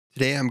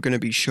Today I'm going to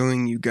be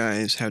showing you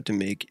guys how to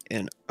make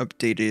an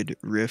updated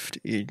Rift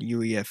in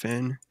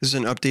UEFN. This is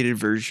an updated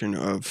version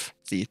of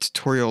the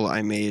tutorial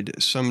I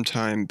made some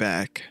time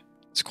back.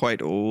 It's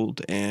quite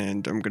old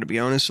and I'm going to be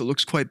honest, it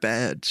looks quite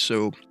bad.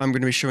 So I'm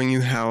going to be showing you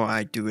how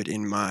I do it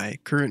in my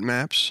current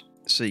maps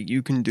so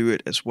you can do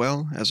it as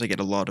well, as I get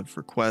a lot of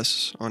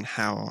requests on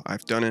how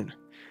I've done it.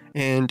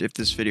 And if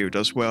this video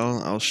does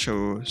well, I'll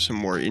show some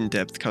more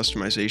in-depth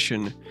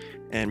customization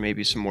and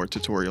maybe some more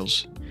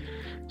tutorials.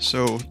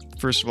 So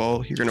first of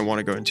all, you're going to want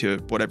to go into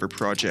whatever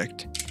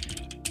project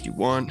you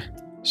want.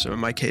 So in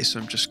my case,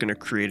 I'm just going to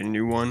create a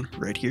new one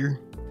right here.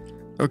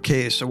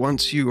 Okay, so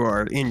once you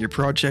are in your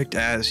project,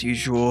 as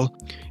usual,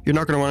 you're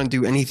not going to want to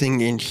do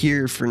anything in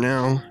here for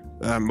now.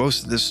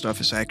 Most of this stuff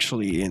is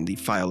actually in the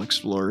file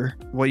explorer.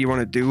 What you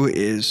want to do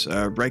is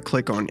right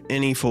click on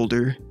any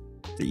folder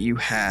that you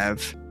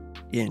have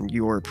in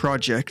your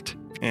project,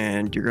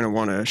 and you're going to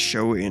want to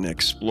show in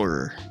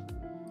Explorer.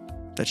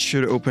 That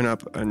should open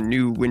up a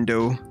new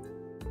window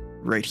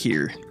right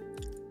here.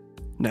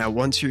 Now,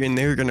 once you're in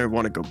there, you're going to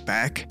want to go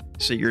back.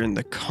 So you're in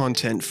the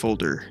content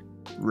folder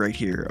right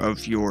here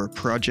of your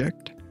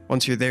project.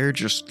 Once you're there,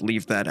 just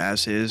leave that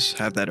as is,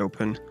 have that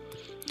open.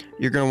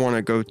 You're going to want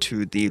to go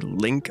to the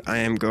link I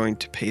am going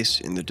to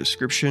paste in the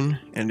description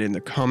and in the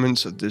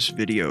comments of this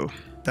video.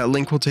 That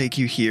link will take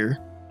you here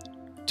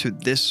to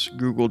this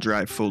Google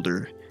Drive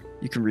folder.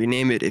 You can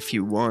rename it if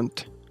you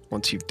want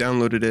once you've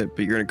downloaded it,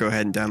 but you're going to go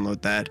ahead and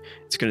download that.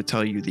 It's going to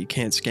tell you that you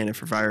can't scan it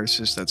for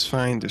viruses. That's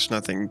fine. There's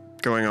nothing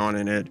going on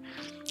in it.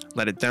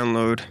 Let it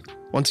download.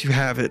 Once you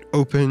have it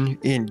open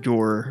in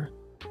your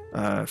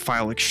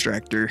file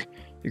extractor,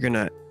 you're going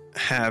to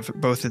have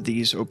both of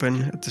these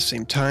open at the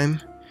same time,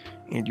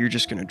 and you're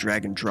just going to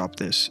drag and drop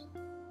this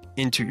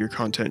into your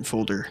content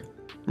folder.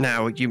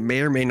 Now, you may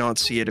or may not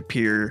see it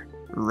appear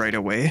right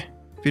away.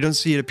 If you don't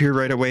see it appear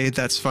right away,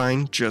 that's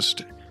fine.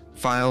 Just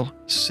File,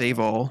 Save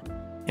All,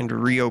 and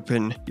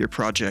reopen your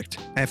project.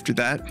 After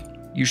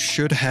that, you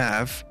should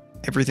have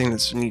everything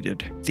that's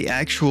needed. The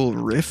actual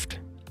Rift,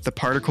 the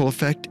particle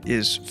effect,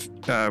 is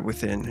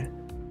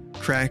within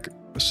Crack,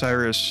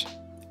 Osiris,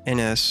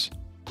 NS.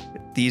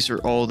 These are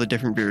all the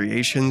different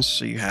variations.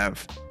 So you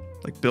have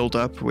like build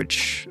up,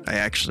 which I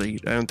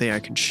don't think I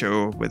can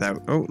show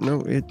without, oh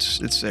no, it's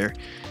there.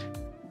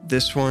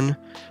 This one,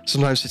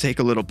 sometimes they take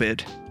a little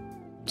bit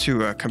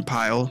to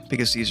compile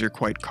because these are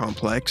quite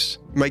complex.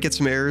 You might get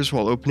some errors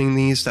while opening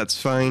these,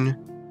 that's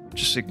fine.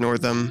 Just ignore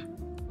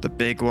them. The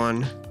big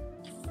one,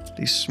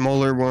 these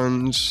smaller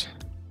ones,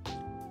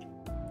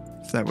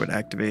 if that would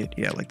activate,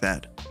 yeah, like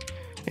that.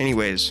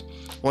 Anyways,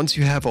 once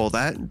you have all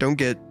that, don't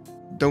get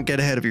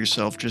ahead of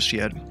yourself just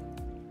yet.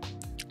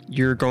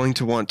 You're going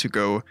to want to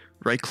go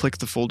right click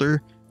the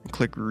folder and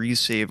click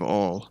resave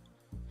all.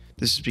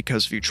 This is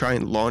because if you try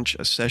and launch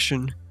a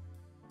session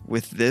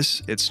with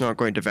this, it's not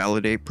going to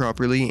validate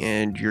properly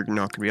and you're not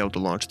going to be able to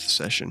launch the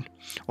session.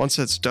 Once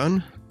that's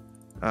done,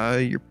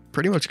 you're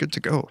pretty much good to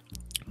go.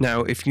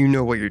 Now, if you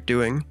know what you're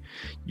doing,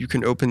 you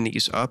can open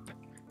these up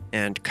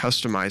and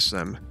customize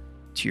them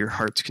to your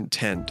heart's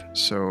content.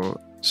 So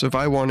if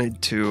I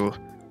wanted to,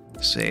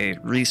 say,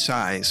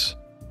 resize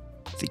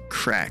the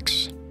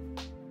cracks,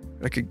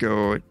 I could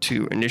go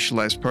to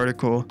initialize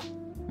particle,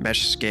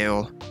 mesh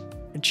scale,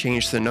 and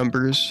change the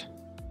numbers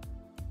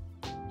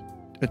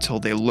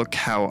until they look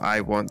how I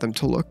want them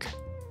to look.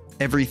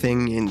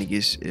 Everything in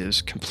these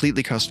is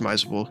completely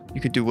customizable. You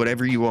can do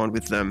whatever you want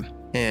with them.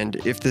 And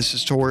if this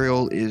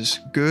tutorial is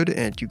good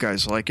and you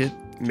guys like it,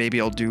 maybe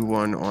I'll do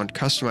one on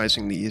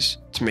customizing these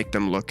to make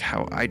them look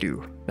how I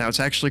do. Now, it's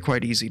actually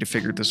quite easy to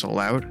figure this all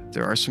out.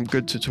 There are some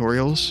good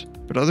tutorials,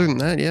 but other than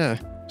that, yeah.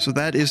 So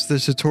that is the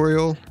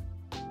tutorial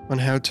on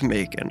how to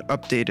make an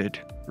updated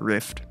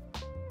Rift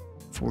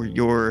for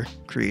your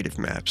creative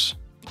maps.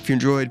 If you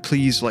enjoyed,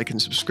 please like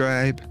and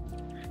subscribe.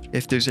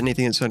 If there's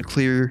anything that's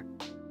unclear,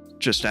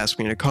 just ask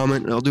me in a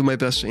comment and I'll do my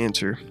best to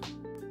answer.